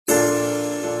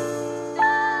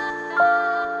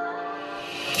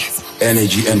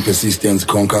Energy and persistence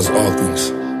conquers all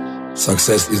things.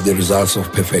 Success is the result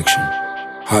of perfection.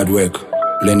 Hard work,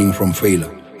 learning from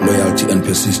failure, loyalty and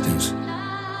persistence.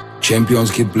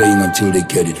 Champions keep playing until they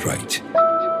get it right.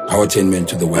 Powertainment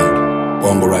to the world.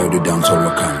 Bongo Ride the dancehall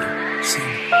Wakanda.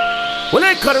 When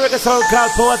I call the reggae song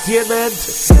called Powertainment,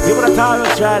 you want a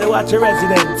Taurus ride, watch a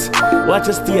resident, watch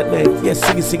a statement. Yes,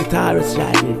 sing Taurus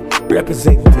ride,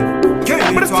 representing.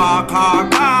 Can you talk on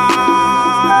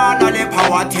the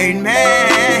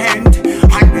Powertainment?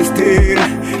 And we still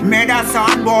made a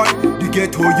sound boy, the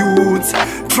ghetto youths,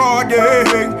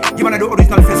 trodden. You wanna do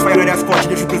original face fire radio scotch,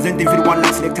 they representing for the one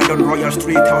that's selected on Royal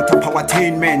Street out of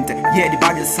Powertainment. Yeah, the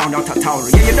baddest sound out of town.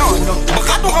 Yeah, you don't know.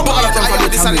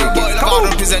 This a new boy, I'm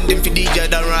representing for DJ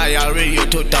Dan Royal Radio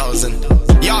 2000.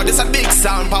 Yo, this a big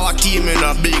sound, power team in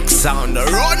a big sound.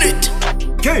 Run it!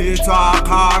 Get a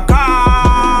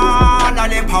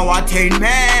the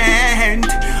Powertainment.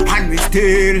 And we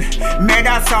still made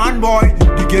a sound boy,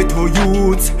 the ghetto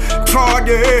youths,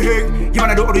 trodden. You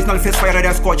wanna do original face fire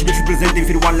radio scotch, they representing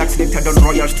for the one that's selected on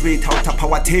Royal Street out of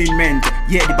Powertainment.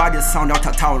 Yeah, the baddest sound out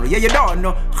of town. Yeah, you don't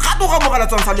know.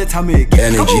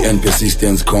 Energy and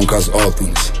persistence conquers all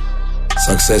things.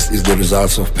 Success is the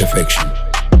result of perfection.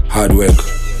 Hard work,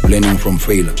 learning from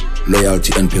failure,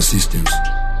 loyalty and persistence.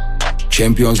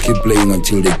 Champions keep playing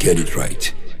until they get it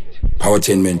right.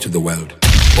 Powertainment to the world.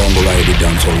 Bongo Ride the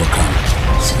dancehall Wakanda.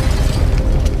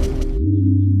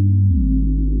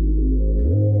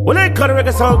 When I call the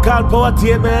reggae song called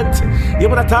Powertainment, you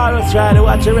want a Taurus ride,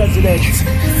 watch a resident,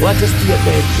 watch a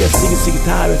statement. Yes, sing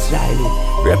Taurus ride,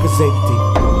 representing.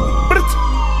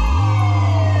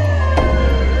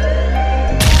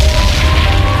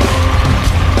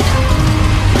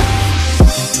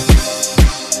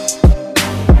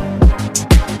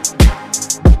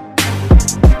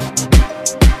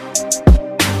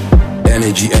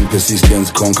 Energy and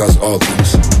persistence conquers all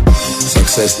things.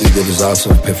 Success is the result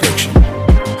of perfection.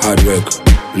 Hard work,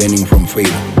 learning from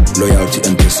failure, loyalty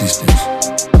and persistence.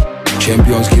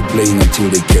 Champions keep playing until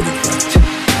they get it right.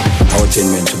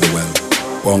 Powertainment to the world.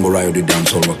 Bongo Ride the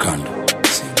dancehall Wakanda.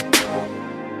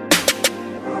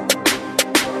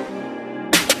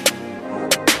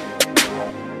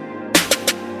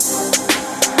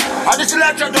 This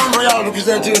lecture Don Royal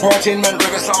representing Powertainment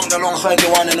reggae sound alongside the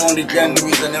one and only Glenn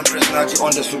Louise and Empress Natty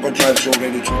on the Super Drive Show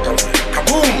Radio 2000.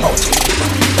 Kaboom!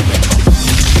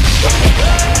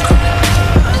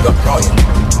 Don Royal,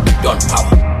 Don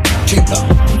Power, Cheap Love,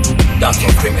 Dance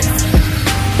for Criminal.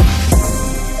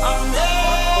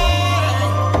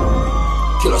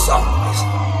 Killer Sound, guys.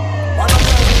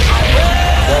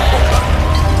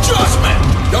 Trust me,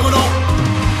 you know,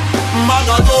 man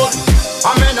alone.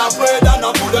 I'm in afraid and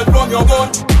a bullet from your gun.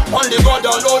 Only God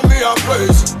alone me a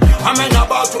praise. I'm in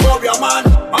about to go your man.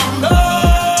 I'm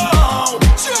down.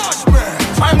 Judgment.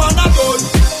 I'm on a gun.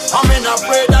 I'm in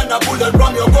afraid and a bullet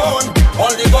from your gun.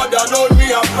 Only God alone me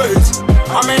a praise.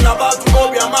 I'm in about to go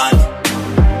your man.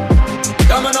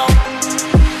 Come on now.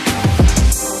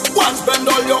 One spend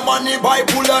all your money buy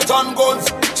bullets and guns.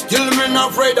 Still me not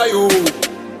afraid of you.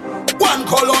 One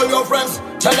call all your friends.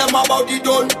 Tell them about the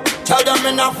done. Tell them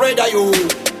I'm not afraid of you.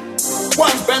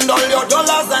 One spend all your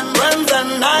dollars and rands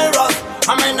and nairas.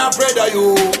 I'm not afraid of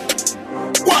you.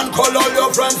 One call all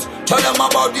your friends. Tell them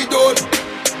about the dood.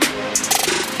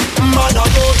 Man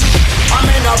alone. I'm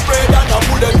not afraid and a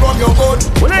bullet from your gun.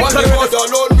 Only God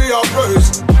alone me a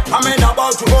praise. I'm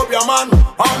about to hope your man.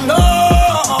 I'm no.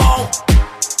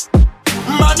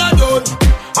 Man alone.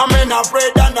 I'm not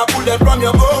afraid and a bullet from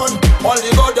your gun.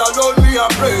 Only God alone me a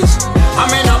praise. I'm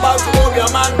about to hope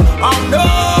your man. I'm no.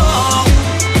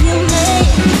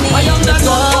 I am the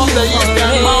son from the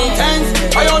eastern mountains.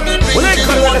 I only dream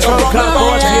to watch from the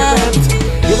mountains.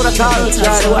 You wanna Taurus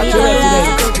ride, watch a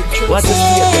resident, watch a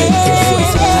statement. Yes, sing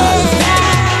Taurus ride,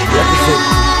 representing.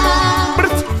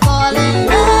 Fall in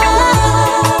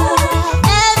love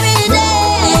every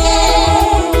day.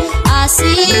 I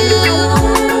see you.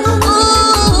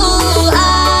 Ooh, I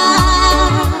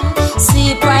see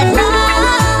bright lights.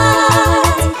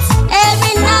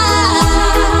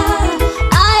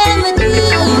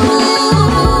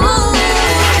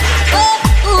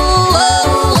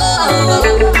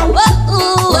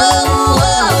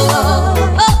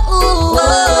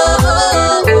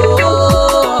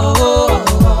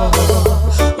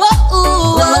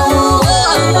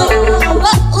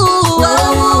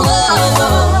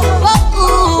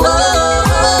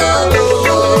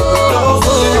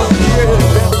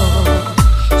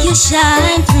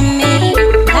 Shine through me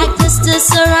like the stars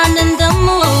surrounding the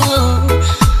moon.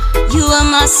 You are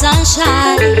my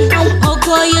sunshine. Oh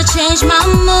girl, you changed my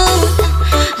mood.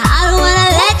 I don't wanna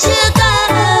let you go.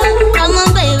 Come on,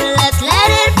 baby.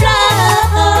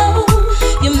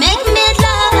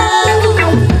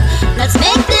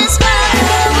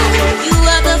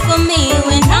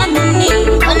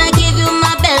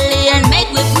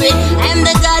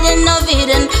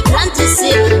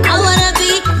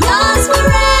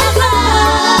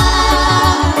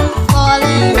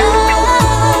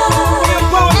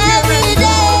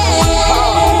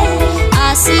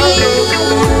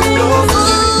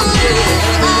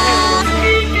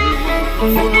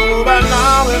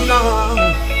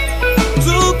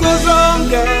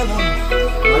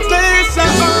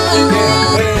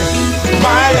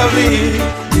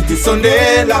 Diti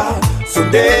Sondela,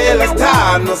 Sondela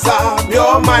stanno sam,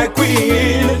 you're my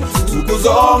queen. Siku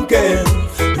zonke,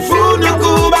 funa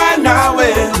kuba nawe,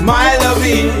 my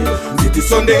lovey. Diti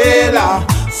Sondela,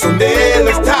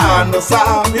 Sondela stanno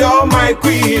sam, you're my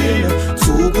queen.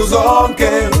 Siku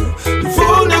zonke,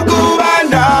 funa kuba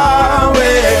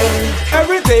nawe.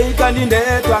 Everyday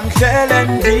candidate wang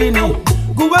shelen dini.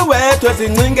 Kuwe wetu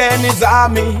zingingeni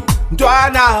zami.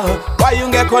 Mtwana, why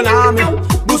ungekho nami?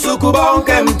 Busuku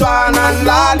bonke mtwana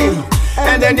nlali.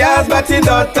 And then there's bati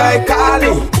ndota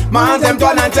ikali. Manze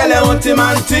mtwana ntele unti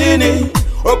mantini.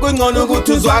 Okungono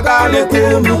kutuzwagane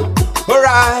kumu.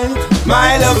 Alright,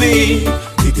 my lovey.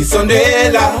 Diti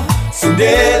Sondela,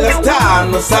 Sondela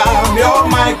stanno sam, you're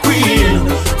my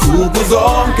queen. Suku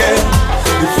zonke,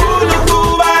 ifuna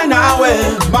kuba nawe,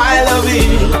 my lovey.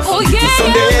 Diti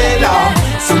Sondela,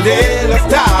 Sondela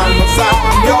stanno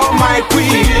sam, you're my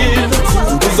queen.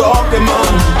 Suku zonke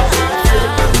man.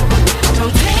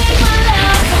 Don't take my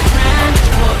love for granted,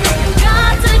 boy. You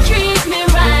got to treat me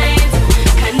right.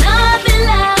 Can nothing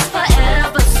last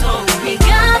forever, so we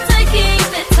got to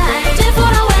keep it tight. If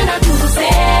what I wanna do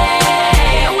say,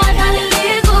 what I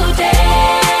really good day.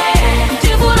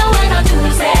 If what I wanna do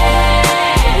say,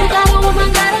 you got a woman,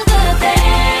 got a good day.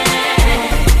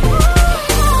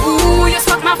 Ooh, you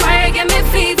spark my fire, give me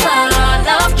fever.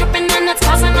 Love dripping and it's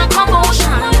causing a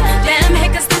commotion. Them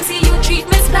haters think see you treat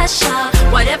me special.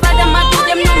 Whatever them I do,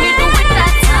 them know me do it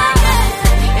that time.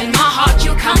 In my heart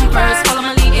you come first. Follow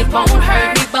my lead, it won't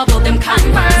hurt. We bubble them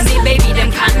converse. See baby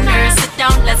them converse. Sit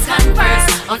down, let's converse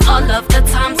on all of the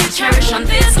times we cherish on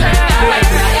this earth. When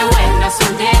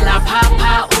Sondela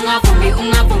papa, unga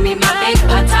vumi my big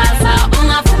pataza.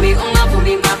 Unga vumi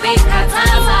my big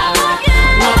kataza.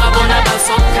 Nova bona da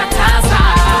sok kataza.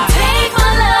 Take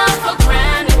my love for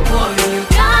granted, boy. You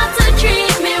got to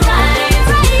treat me right.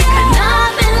 Can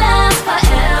nothing last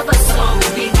forever, so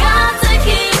we got to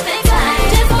keep it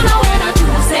tight. If what I wanna do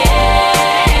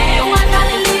say, what I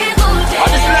really good day.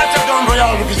 This is Electric Don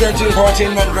Royale representing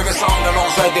Entertainment Reggae Sound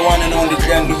alongside the one and only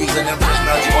Glenn Lewis and every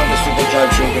personality on the Super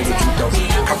Drive Show Reggae 2000.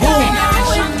 Kaboom!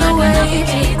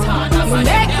 You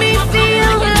make me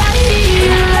feel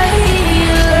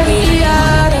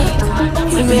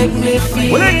you make me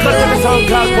feel. When I cut the song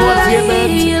called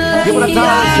Entertainment, give it a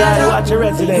time, try watch your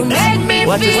resident.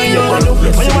 Watch your steel. When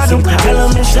you want to tell a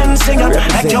mission singer,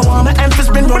 like you want my emphasis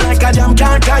spin roll like a jam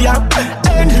can't tire.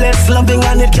 Endless loving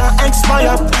and it can't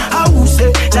expire. How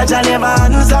say that I never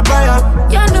answer prayer.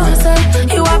 You know say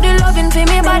you have the loving for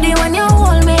me body when you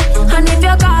hold me, and if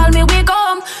you call me we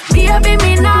come. Baby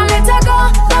me now let you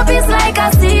go. Love is like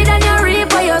a seed and you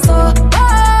reap what you sow.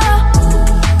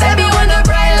 Baby when the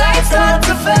bright lights start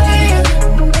to fade,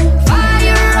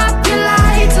 fire up your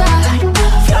lighter,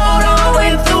 float on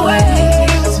with the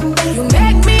waves. You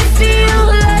make me feel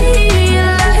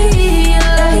lighter.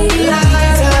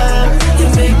 You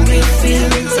make me feel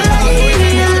lighter.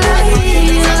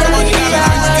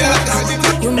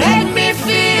 You make me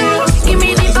feel. Give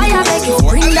me the fire, make you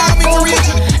bring that home.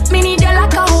 Me need you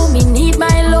like a home, me need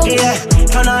my love. Yeah,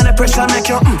 turn on the pressure, make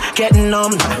you get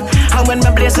numb. And when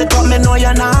me blaze it up, me know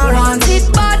you're not want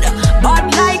it bad,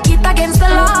 bad like it against the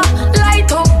law. Light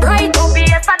up, bright up,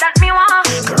 yes, that me want.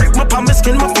 Correct my palm, my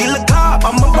skin, me feel the car.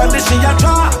 I'm a body, she a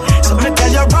draw. So me tell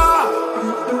you raw.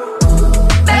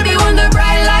 Baby, when the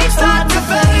bright lights start to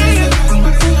fade,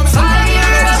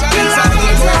 fire up your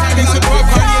lights.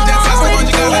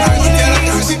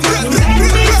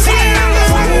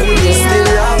 You still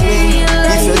love me.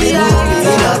 If you didn't know me,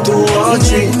 you not 2 or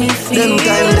 3. Them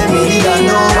time them me did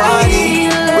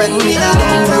nobody. When me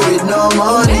didn't do it no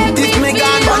money. If me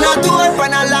gone on a tour,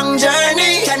 on a long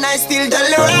journey, can I still tell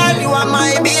the world you are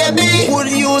my baby?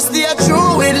 Would you stay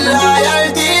true with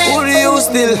loyalty? Would you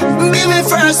still be me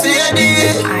first lady?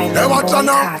 Hey, what you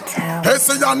know? Hey,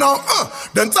 see you now.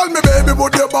 Then tell me, baby,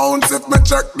 would you bounce? If me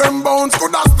check them bounce,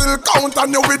 could I still count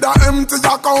on you with an empty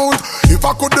account? If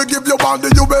I could give you all the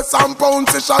US and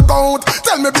pounds, it's a count.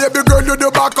 Tell me, baby girl, you the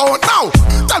back out now.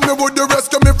 Tell me, would you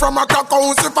rescue me from a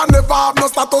crackhouse? If I never have no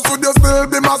status, would you still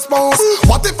be my spouse?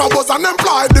 What if I was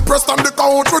unemployed, depressed on the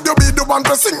couch? Would you be the one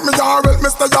to sink me or help me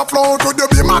stay afloat? Would you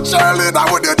be my cheerleader?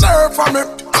 Would you cheer for me?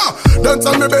 Then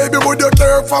tell me, baby, would you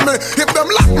care for me? If them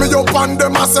lock me up on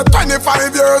them, I said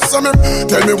 25 years to me.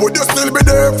 Tell me, would you still be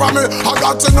there for me? I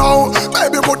got to know.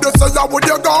 Baby, would you say, yeah, would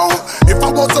you go? If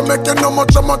I wasn't making no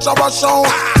much of a show,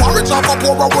 for rich or for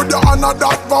poor, would you honor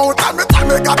that vow? Tell me,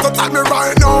 got to tell me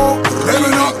right now. Let me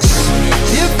know.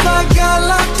 If I got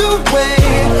locked away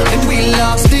and we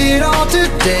lost it all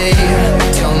today,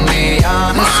 tell me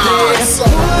honestly,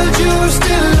 would you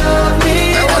still love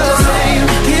me the same?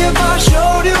 If I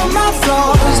showed you my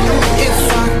flaws,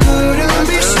 if I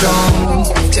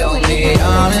Tell me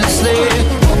honestly.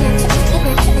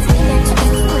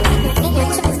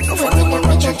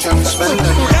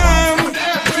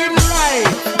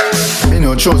 Me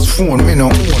no trust phone, me no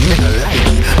own, me no like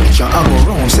it. Picture I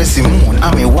go round, say Simone,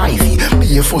 I'm a wifey.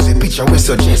 Be a fuzzy picture we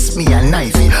suggest me a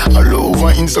knifey. All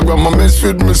over Instagram, I mess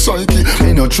with me psyche.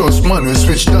 Me no trust man, we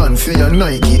switch down for your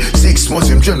Nike. 6 months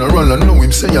him general, I know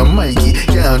him say I'm Mikey.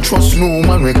 Can't trust no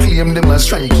man, we claim them as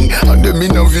strikey. And them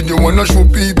in a video wanna show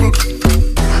people.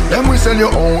 Them we sell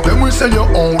your own, them we sell your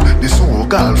own. The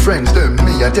so-called friends, them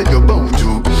me I tell you about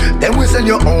you. Them we sell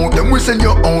your own, them we sell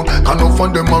your own. Can't offer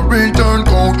them a return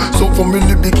code. So for me,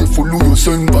 be careful who you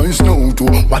send by snow to.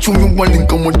 Watch who you want and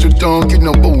come what you talking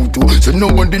about to. So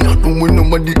nobody not know when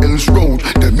nobody else wrote.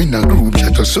 Them in a group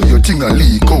chat so your thing a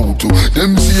leak out to.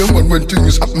 Them see a man when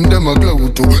things happen, them a glow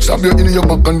to. Stab you in your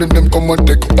back and then them come and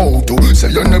take out to.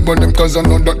 Say you never them cause I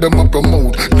know that them a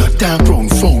promote. Not that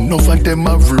round phone, no of them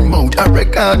have remote. I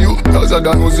record you, cause I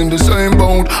done was in the same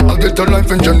boat. I get a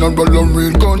life in general and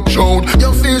real control.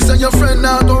 Your face and your friend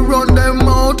now go run them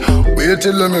out. Wait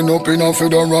till them end up in a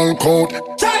federal court.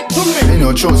 Me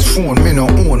no trust phone, me no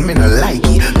own, me no like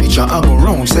it. Picture I go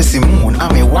round, say Simone,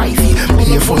 I'm a wifey.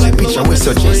 Be a fuzzy picture we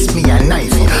suggest me a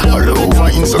knifey. All over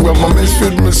Instagram, I mess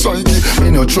with me psyche.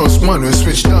 Me no trust man, we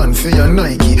switch down for your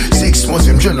Nike. 6 months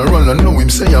him general, I know him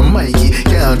say I'm Mikey.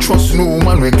 Can't trust no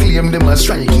man, we claim them as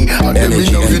strikey. And them in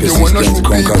the video wanna show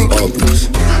people.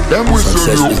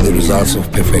 Success is the result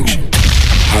of perfection.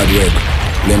 Hard work,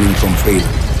 learning from failure,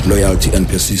 loyalty and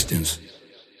persistence.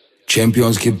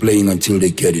 Champions keep playing until they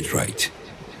get it right.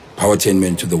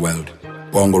 Powertainment to the world.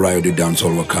 Bongo Ryo the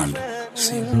dancehall Wakanda.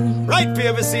 Right for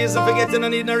every season, forgetting I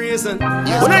need no reason.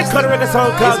 When I cut a reggae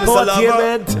song called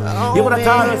Powertainment, you wanna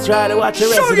tell us try to watch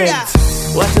your residence.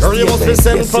 Girl, you must be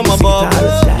sent from above.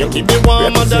 You keep me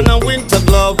warmer than a winter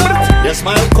glove. Your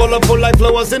smile colorful like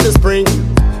flowers in the spring.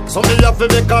 So me have to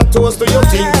make a toast to your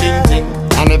ting, ting, ting.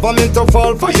 I never meant to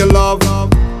fall for your love,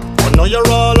 but now you're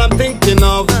all I'm thinking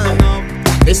of.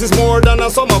 This is more than a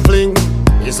summer fling.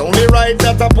 It's only right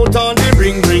that I put on the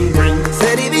ring, ring, ring.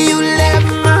 Said if you left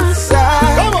my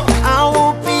side, I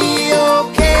won't be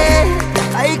okay.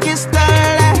 I can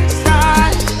start last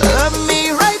time. Love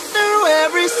me right through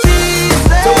every season.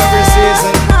 To every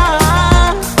season.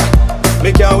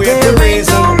 Make your way the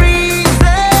reason. No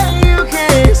reason you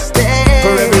can't stay.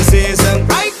 For every season.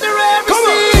 Right through every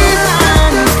season.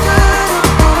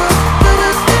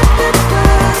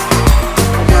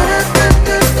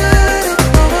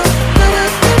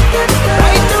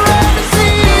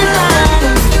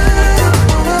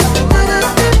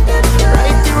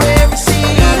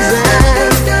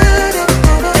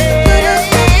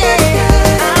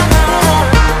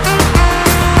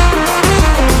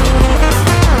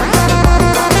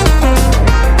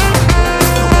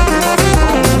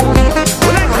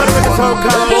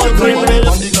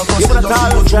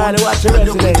 Try to watch your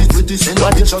residence.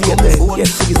 Watch your statement.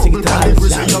 Yes, sing it hard.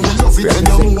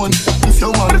 If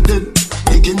your man dead,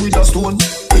 take him with a stone.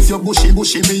 If you're bushy,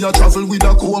 me a travel with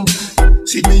a comb.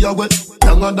 See me a wet,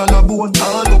 younger than a bone.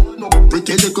 No,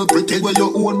 pretty little, pretty where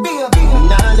you own.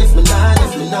 Nah, left me.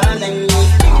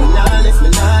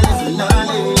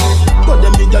 But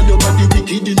them nigga your body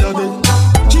wicked in a bed.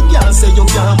 She can't say you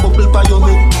can't bubble by your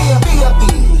head.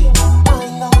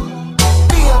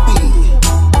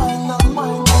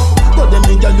 Them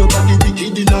nigga your body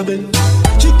wicked in a bed.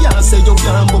 She can't say you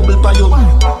can't bubble by your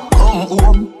come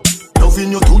home,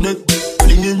 loving you to death.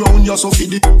 Flinging round you so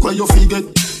feed it where you forget.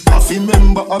 I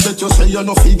remember, I bet you say you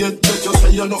no forget.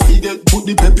 Put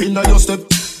the pep in your step.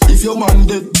 If your man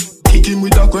dead, kick him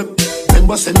with a crep.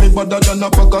 Remember say me better than a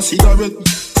pack of cigarette.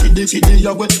 See the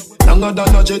you wet, longer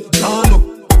than a jet. Nah, no,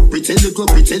 pretty little,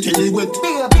 pretty till it wet.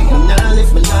 Nah,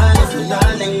 left me.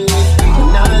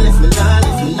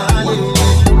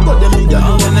 But them nigga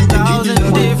all in 1,000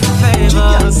 different flavors. I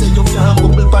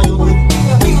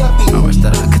wish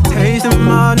that I could taste them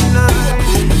all tonight.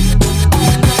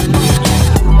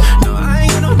 No, I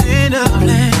ain't got no dinner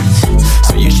plans,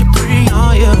 so you should bring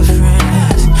all your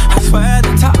friends. I swear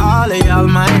that to all of y'all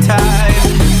my type.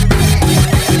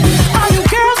 All you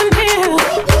girls in here,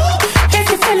 if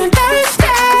you're feeling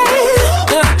thirsty,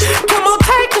 come on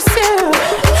take a sip,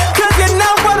 'cause you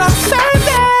know what I'm serving.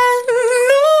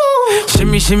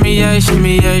 Shimmy, yeah.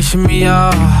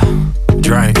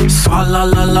 Drink, swalla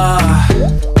la la.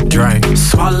 Drink,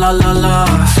 swalla la la.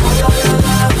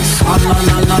 Swalla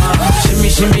la la.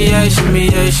 Shimmy,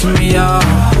 yeah.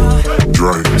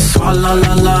 Drink, swalla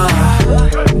la la.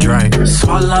 Drink,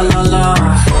 swalla la la.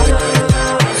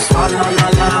 Swalla la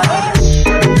la.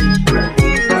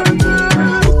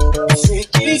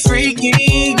 Freaky,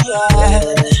 yeah.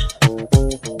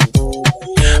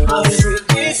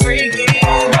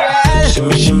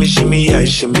 Shimmy, shimmy, shimmy, yeah,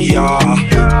 shimmy, yeah.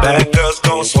 Bad girls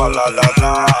gon' swallow, la,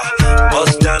 la.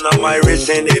 Bust down on my wrist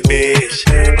in it, bitch.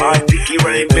 My pinky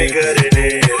ring bigger than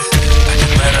this.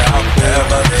 No matter how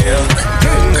Beverly Hills.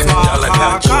 Y'all like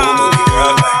that true movie,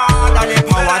 girl.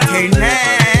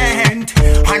 Powertainment.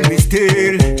 And we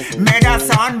still made a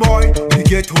sound boy. We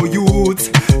get to youths.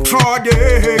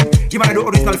 Trodden. You man the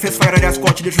original face fire that's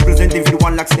scotch. This representing for the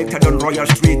one like selected on Royal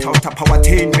Street out of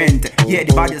Powertainment. Yeah,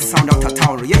 the baddest sound out of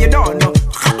town. Yeah, you don't know.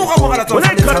 When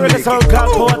I come with a sound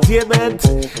called Powertainment,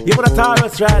 you wanna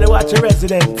Taurus Riley, watch a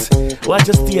resident. Watch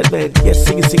a statement. Yes,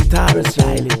 sing Taurus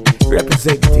Riley.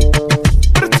 Representing.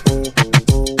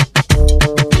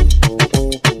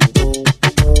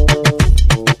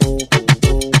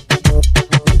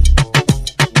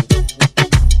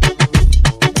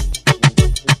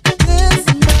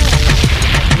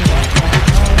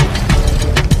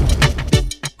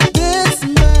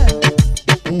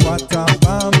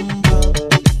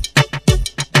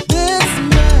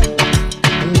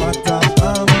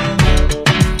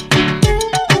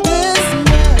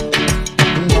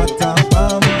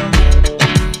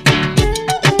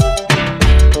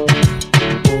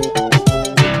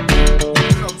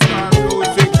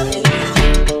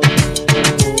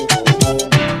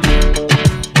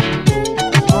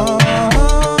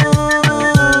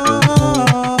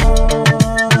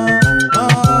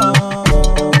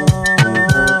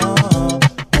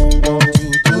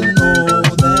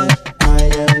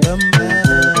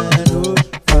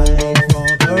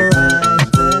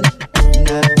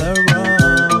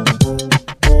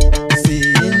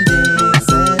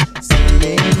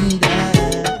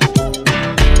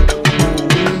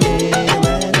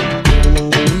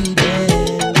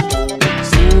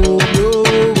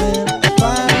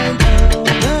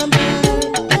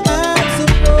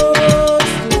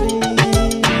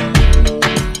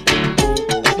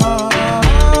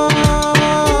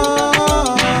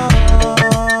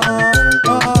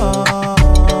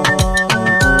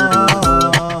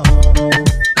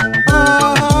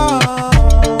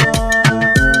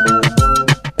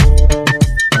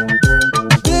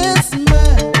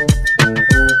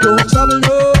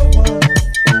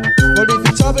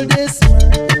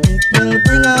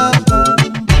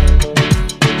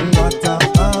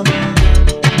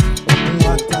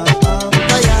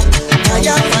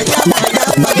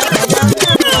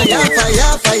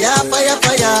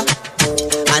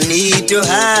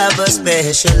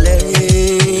 Special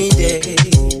lady,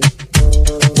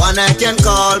 one I can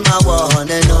call my one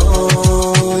and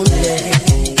only.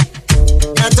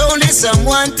 Not only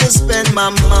someone to spend my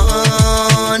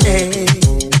money,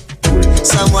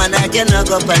 someone I can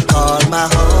hug up and call my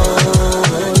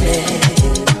honey.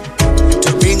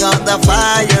 To bring out the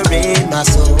fire in my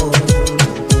soul,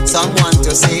 someone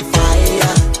to say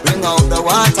fire, bring out the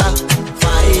water,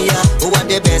 fire. Who are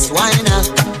the best whiner?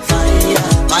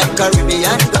 My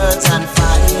Caribbean girls on fire.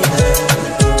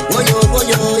 Oh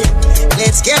yo,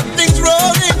 let's get things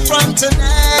rolling from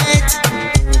tonight.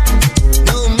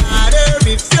 No matter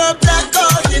if you're black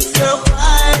or if you're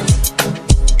white,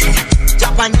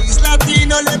 Japanese,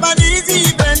 Latino, Lebanese,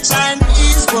 even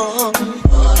Chinese, boy.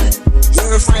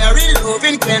 Your fiery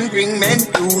loving can bring men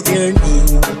to their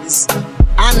knees.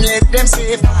 And let them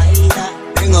say fire,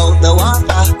 bring out the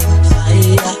water,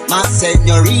 fire, my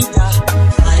señorita.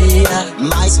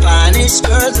 My Spanish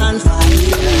girls on fire.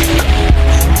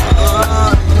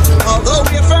 Although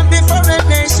we're from different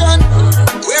nations,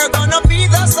 we're gonna be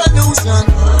the solution.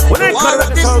 When I come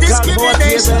with the sound called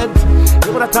Powertainment,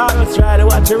 you wanna Taurus Riley,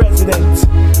 watch a resident.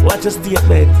 Watch a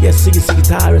statement. Yes, sing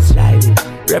Taurus Riley.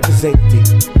 Representing.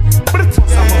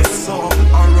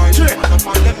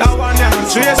 That one never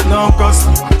trace no cause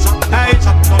hey,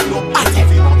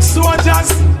 soldiers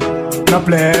no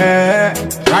play.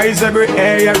 Rise every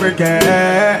day, every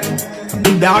day.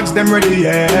 The dogs them ready,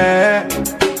 yeah.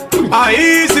 A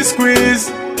easy squeeze.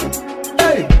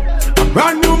 Hey, a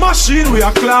brand new machine we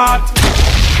are clout.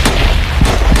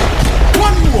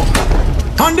 One more,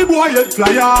 and the boy head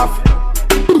fly off.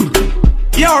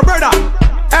 Yo brother,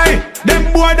 hey,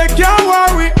 them boy they can't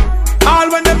worry. All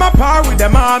when them apart with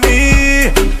them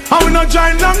army. I will not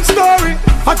join long story.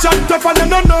 I chat up and them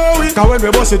don't know it. Cause when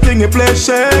we bust a thing, it play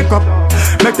shake up.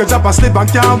 Make a drop asleep and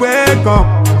can't wake up.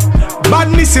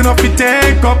 Badness enough to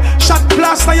take up. Shot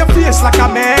plaster your face like a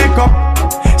makeup.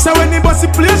 So when the bust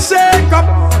it play shake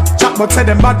up. Chat but say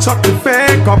them bad shot to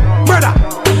fake up. Brother,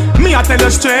 me I tell you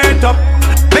straight up.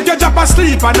 Make your drop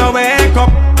asleep and no wake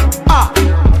up. Ah,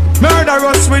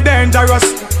 murderous we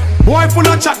dangerous. Boy full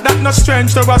of chat that no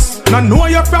strange to us. No know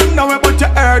you from nowhere but you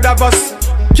heard of us.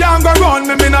 Can't go run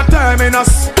me, me not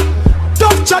terminus.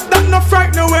 Tough chat that no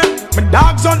frighten away. My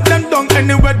dogs hunt them down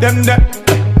anywhere them there.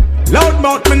 Loud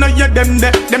mouth, me no hear them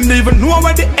there. Them don't even know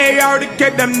where the AR to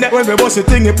get them there. When we bust a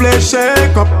thing, you play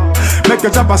shake up. Make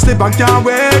a chopper slip and can't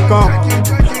wake up.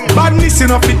 Badness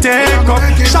enough to take up.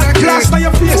 Shot glass by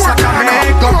your face like a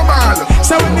makeup.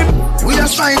 So when we a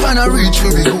strive and a reach for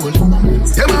the goal.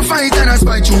 Them a fight and a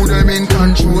spite through them in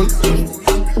control.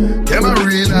 Them a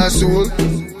real asshole.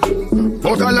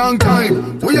 But a long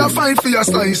time, we a fight for your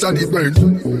slice of the bread.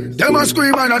 Them a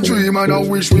scream and a dream and a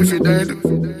wish we fi dead.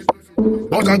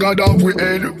 But I got off we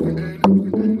head.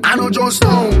 I know just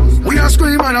now, we a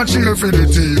scream and a cheer for the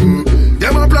team.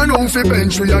 Them a plan out fi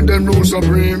bench we and them rule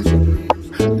supreme.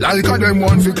 Like a them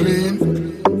want fi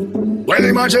clean. Well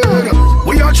imagine,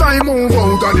 we a try move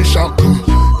out of the shock.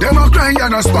 Them a cry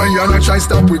and a spy and a try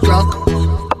stop we clock.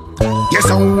 Yes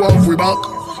and who have we back?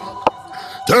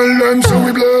 Tell them so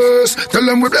we bless. Tell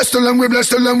them we bless, tell them we bless,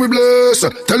 tell them we bless.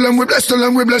 Tell them we bless, tell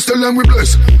them we bless, tell them we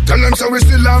bless. Tell them so we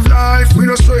still have life, we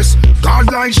no stress.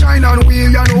 God light shine on we, you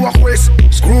know walk west.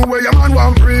 Screw where your man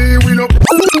want free, we no.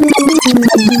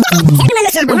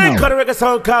 We're gonna make a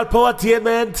song called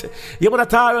Powertainment. You wanna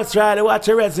Taurus ride, watch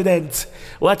a resident.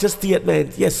 Watch a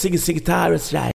statement. Yes, sing it, Taurus ride.